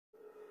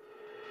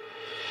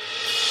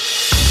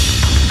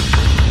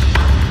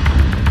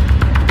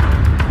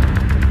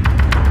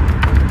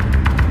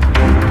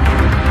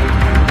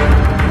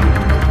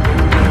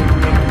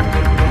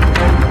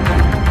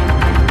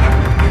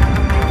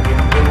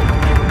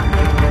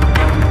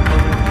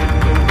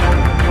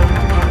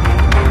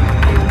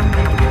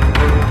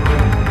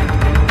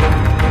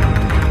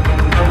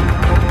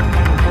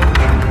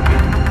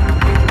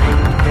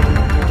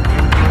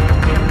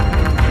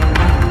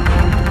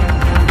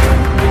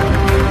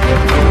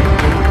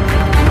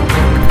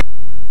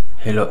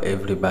Hello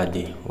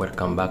everybody,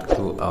 welcome back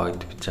to our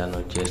YouTube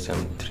channel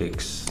GSM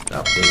Tricks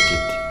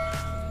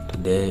Updated.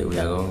 Today we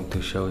are going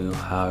to show you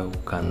how you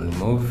can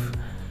remove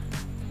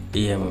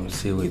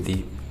Emmc with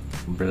the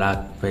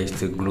black paste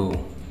glue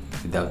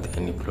without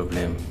any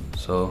problem.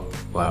 So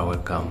you are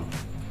welcome.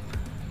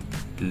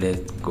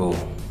 Let's go.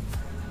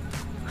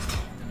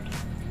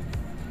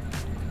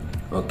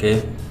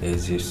 Okay,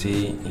 as you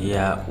see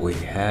here we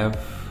have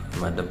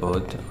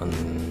motherboard on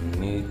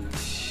it,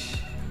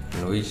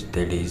 in which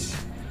there is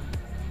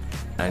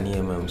an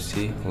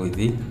Emmc with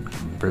the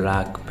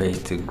black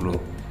paste glue.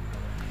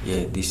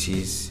 Yeah, this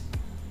is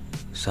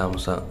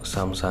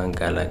Samsung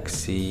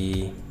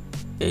Galaxy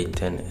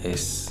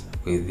A10s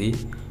with the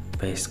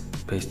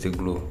paste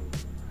glue.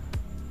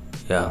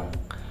 Yeah,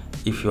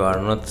 if you are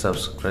not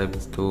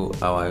subscribed to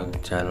our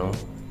channel,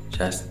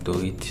 just do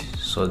it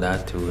so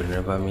that you will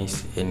never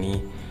miss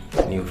any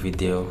new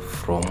video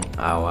from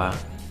our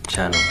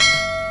channel.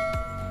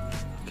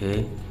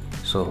 Okay,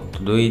 so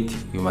to do it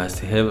you must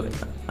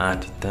have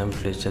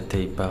anti-temperature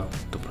taper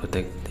to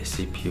protect the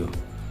CPU.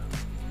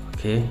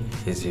 Okay,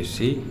 as you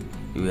see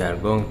we are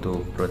going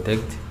to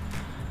protect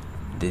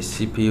the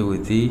CPU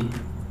with the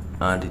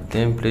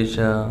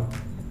anti-temperature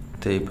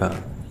taper.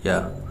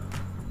 Yeah,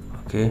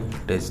 okay,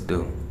 let's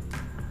do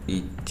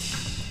it.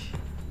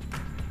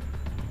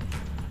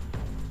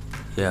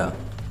 Yeah,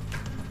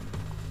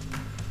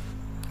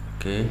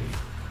 okay,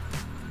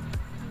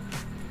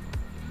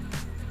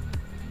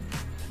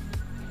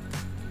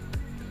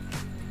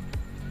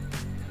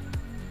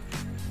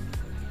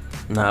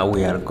 now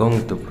we are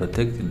going to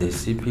protect the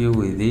CPU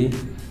with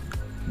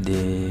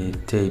the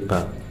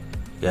taper.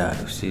 Yeah,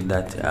 you see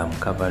that I'm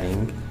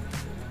covering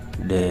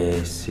the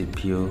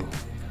CPU.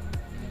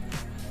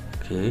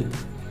 Okay,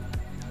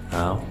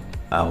 now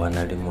I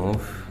wanna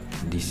remove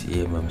this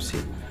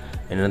Emmc.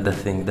 Another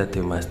thing that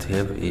you must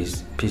have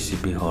is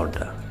PCB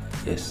holder.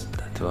 Yes,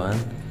 that one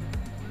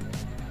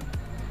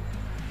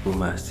you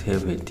must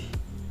have it.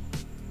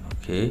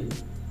 Okay,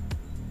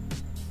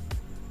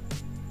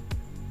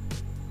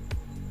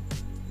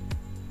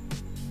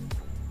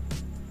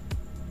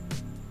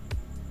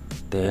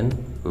 then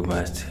we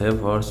must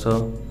have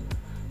also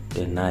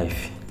the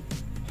knife,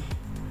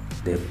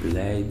 the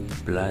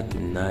blood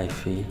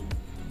knife.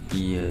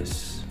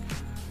 Yes,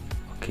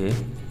 okay,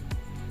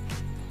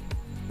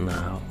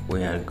 now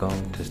we are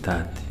going to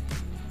start.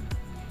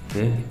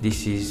 Okay,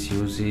 this is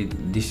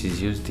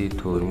used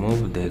to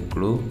remove the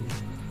glue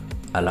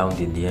around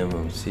the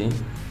Emmc.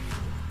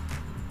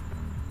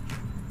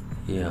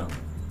 Yeah,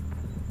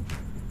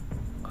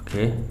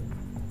 okay,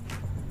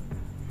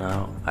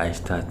 now I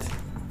start.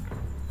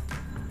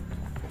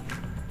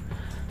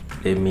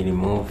 Let me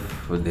remove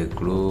the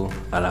glue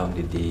around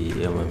the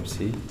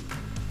Emmc.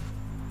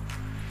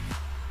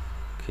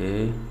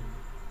 Okay,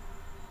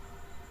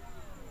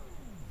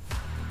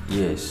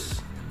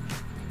 yes,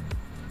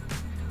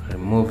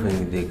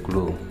 removing the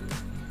glue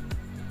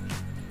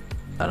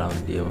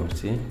around the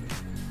Emmc.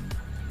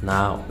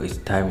 Now it's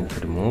time to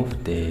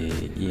remove the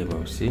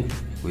Emmc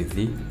with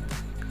the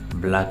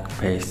black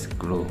paste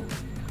glue.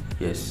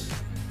 Yes,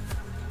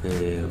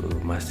 we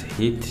must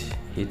heat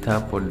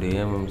up on the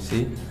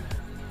Emmc,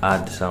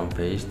 add some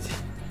paste.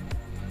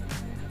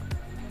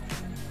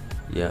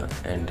 Yeah,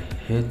 and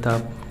heat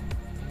up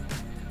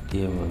the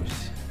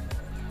Emmc.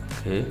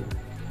 Okay,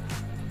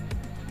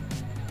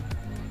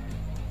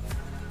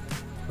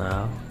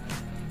 now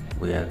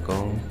we are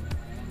going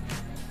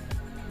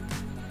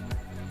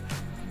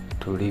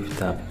to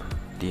lift up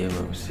the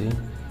Emmc.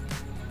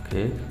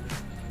 Okay,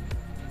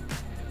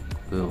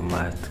 we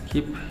must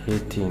keep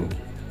hitting.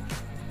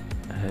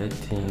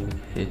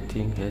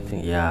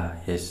 Yeah,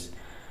 yes,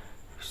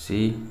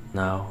 see,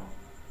 now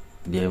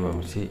the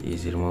Emmc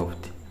is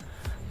removed.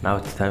 Now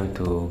it's time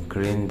to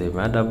clean the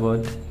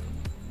motherboard.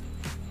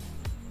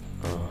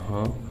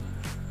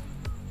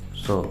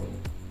 So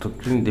to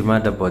clean the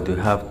motherboard you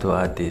have to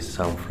add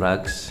some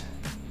flags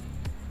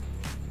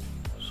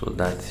so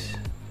that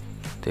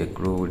the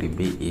glue will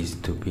be easy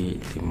to be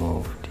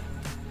removed.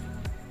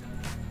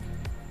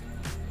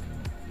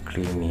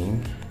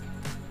 Cleaning,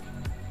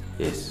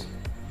 yes.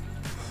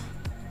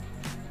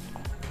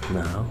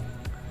 Now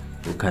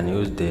you can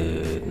use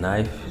the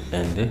knife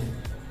and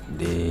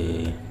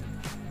the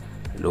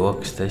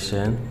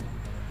workstation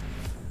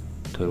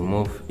to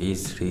remove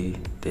easily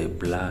the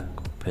black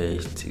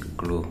paste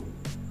glue.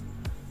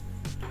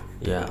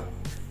 Yeah,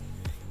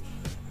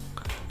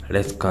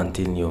 let's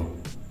continue.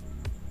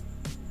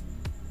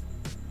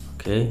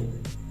 Okay,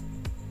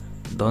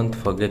 don't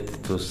forget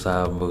to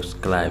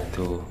subscribe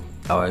to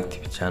our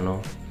YouTube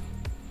channel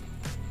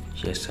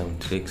GSM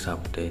Tricks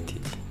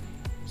Updated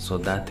so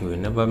that you will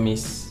never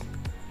miss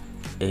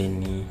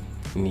any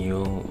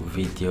new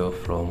video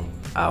from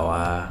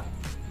our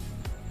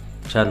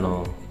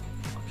channel.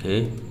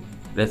 Okay,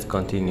 let's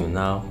continue.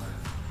 Now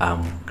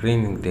I'm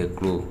cleaning the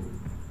glue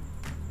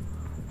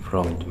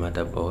from the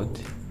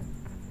motherboard.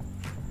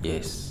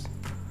 Yes,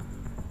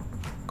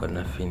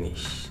 gonna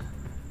finish.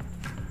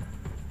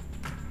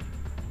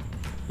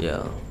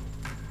 Yeah,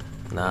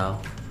 now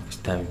it's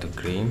time to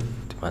clean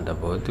the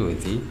motherboard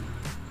with the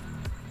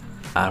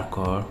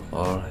alcohol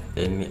or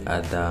any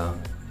other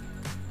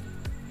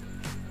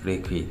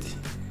liquid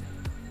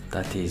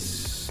that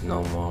is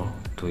normal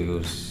to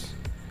use.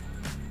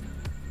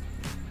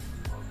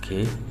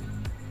 Okay,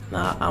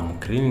 now I'm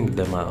cleaning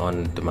them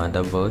on the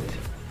motherboard.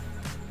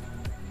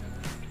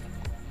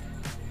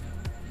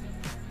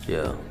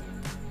 Yeah,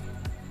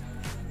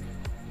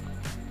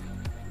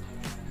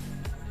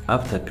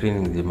 after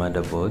cleaning the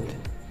motherboard,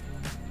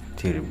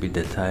 it will be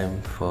the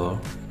time for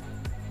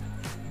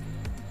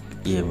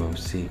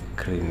Emmc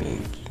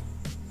cleaning.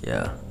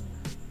 Yeah,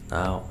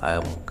 now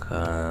I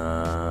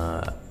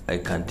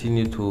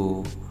continue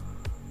to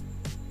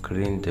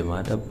clean the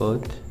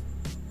motherboard,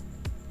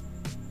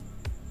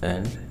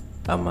 and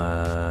I'm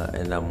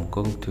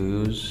going to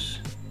use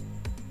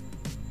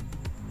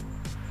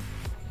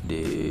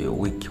the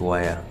weak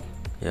wire.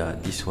 Yeah,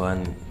 this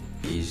one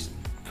is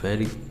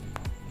very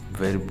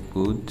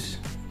good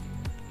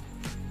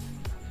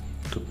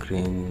to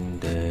clean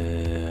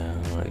the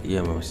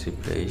Emmc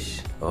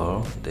place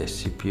or the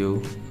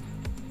CPU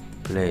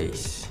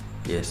place.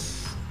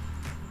 Yes,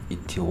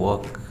 it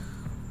works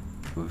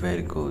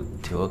very good.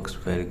 It works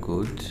very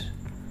good.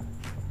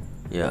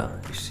 Yeah,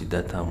 you see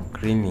that I'm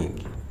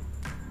cleaning.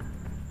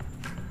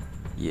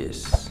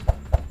 Yes,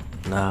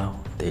 now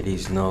there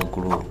is no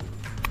glue.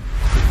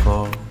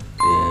 Before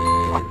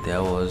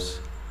there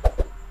was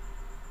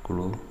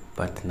glue,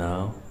 but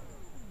now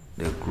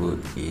the glue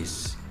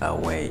is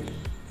away.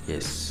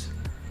 Yes,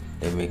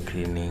 let me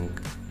clean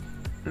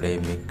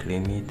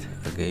it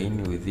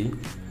again with the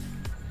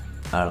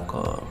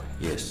alcohol.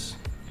 Yes,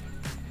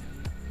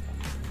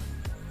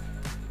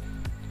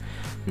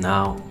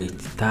 now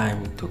it's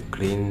time to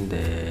clean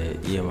the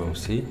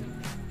Emmc.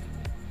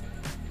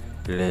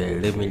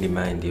 Let me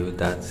remind you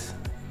that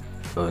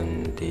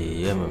on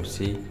the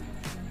Emmc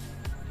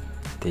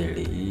there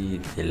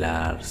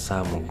are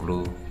some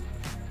glue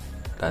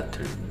that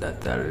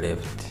are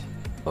left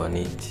on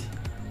it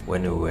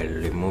when we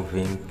were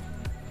removing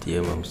the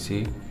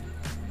Emmc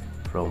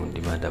from the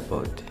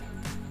motherboard.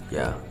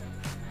 Yeah,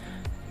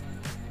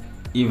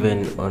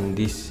 even on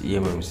this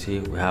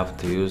Emmc we have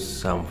to use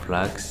some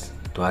flags,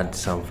 to add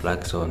some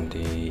flags on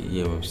the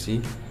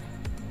Emmc,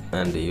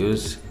 and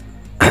use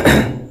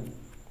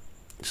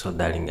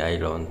soldering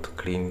iron to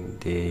clean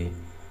the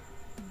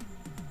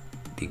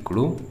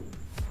glue.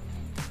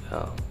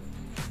 Yeah,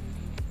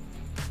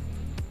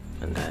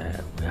 and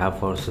we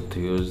have also to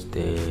use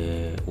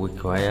the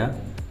weak wire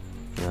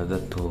in order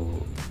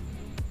to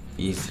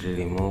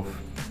easily remove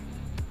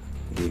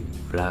the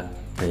black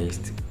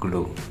paste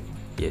glue.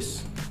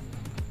 Yes,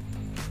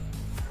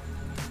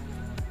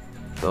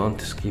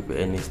 don't skip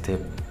any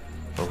step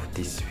of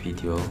this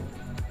video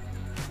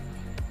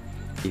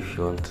if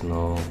you want to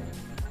know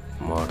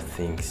more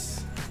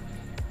things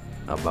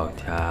about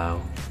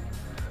how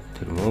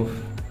to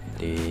remove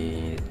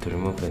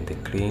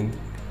and clean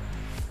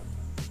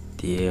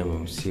the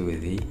Emmc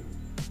with the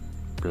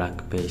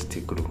black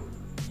paste glue.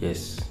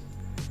 Yes,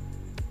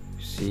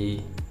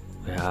 see,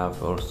 we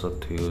have also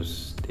to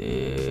use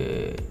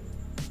the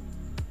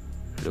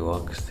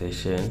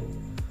workstation.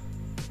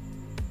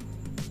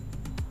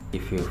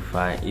 If you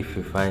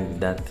find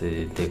that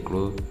the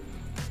glue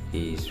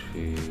is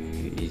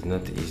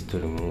not easy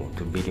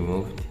to be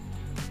removed,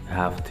 you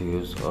have to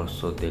use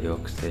also the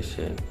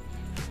workstation.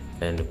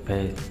 And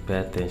pay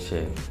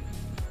attention.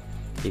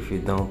 If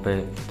you don't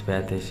pay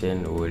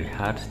attention, it will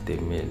hurt the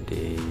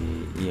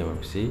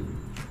Emmc,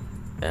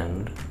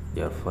 and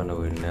your phone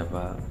will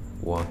never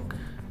work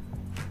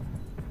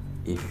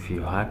if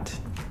you hurt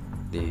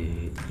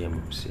the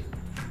Emmc.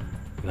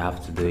 You have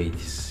to do it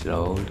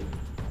slowly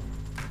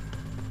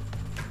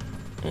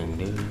and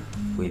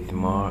with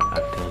more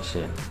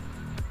attention.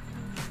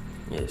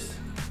 Yes,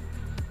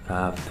 you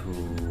have to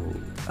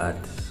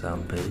add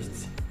some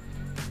paste.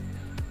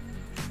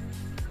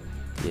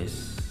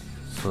 Yes,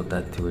 so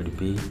that it will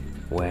be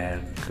well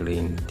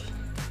cleaned.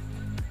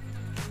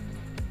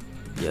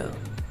 Yeah,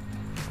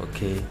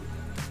 okay,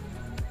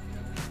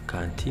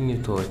 continue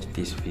to watch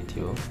this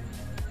video.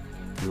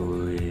 You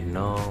will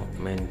know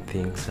many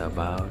things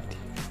about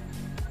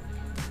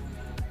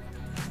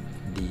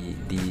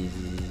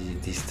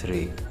this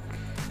trick.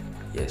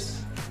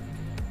 Yes,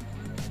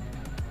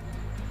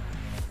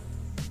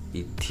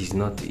 it is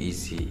not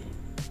easy.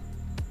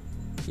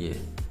 Yeah,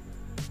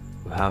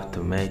 we have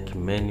to make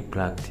many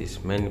practice,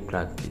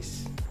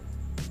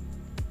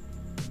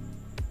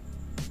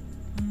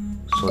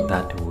 so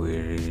that we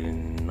will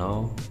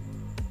know,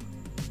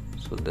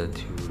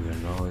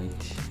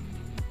 it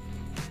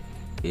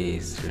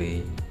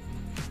easily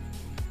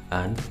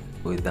and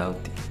without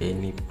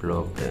any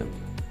problem.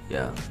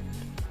 Yeah,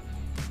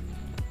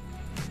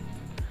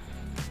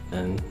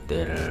 and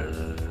there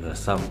are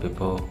some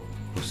people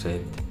who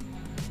said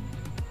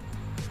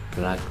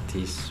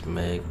practice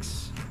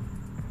makes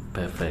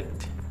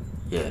perfect.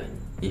 Yeah,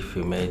 if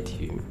you made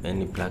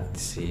many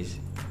practices,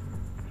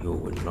 you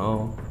will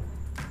know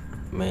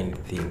many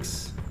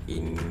things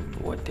in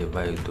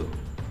whatever you do.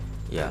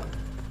 Yeah,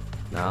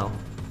 now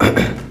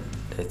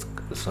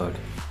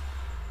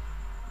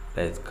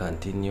Let's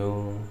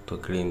continue to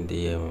clean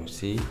the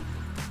Emmc,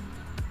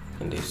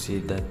 and you see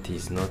that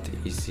is not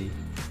easy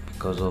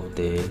because of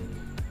the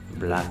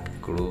black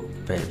glue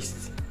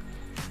paste.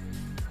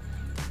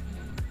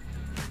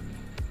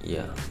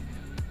 Yeah,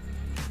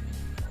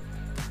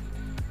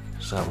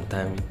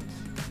 sometimes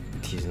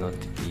it is not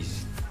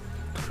easy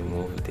to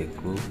remove the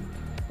glue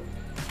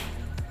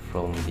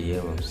from the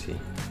Emmc.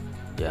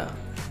 Yeah,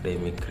 let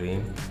me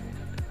clean.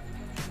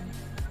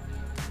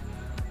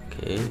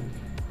 Okay,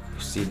 you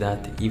see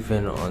that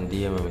even on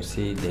the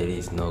Emmc there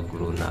is no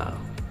glue now.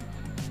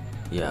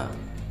 Yeah,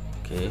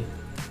 okay.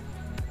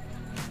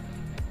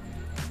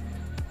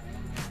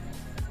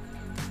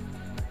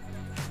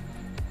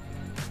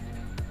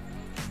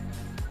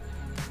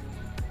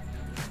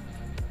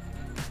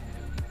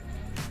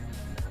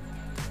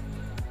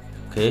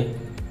 Okay,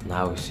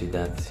 now we see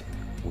that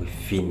we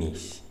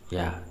finish.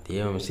 Yeah, the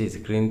Emmc is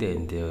cleaned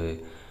and the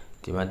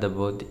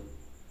motherboard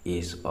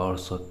is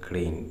also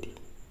cleaned.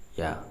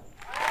 Yeah,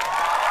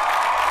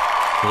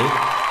 okay,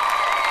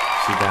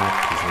 see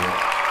that is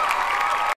not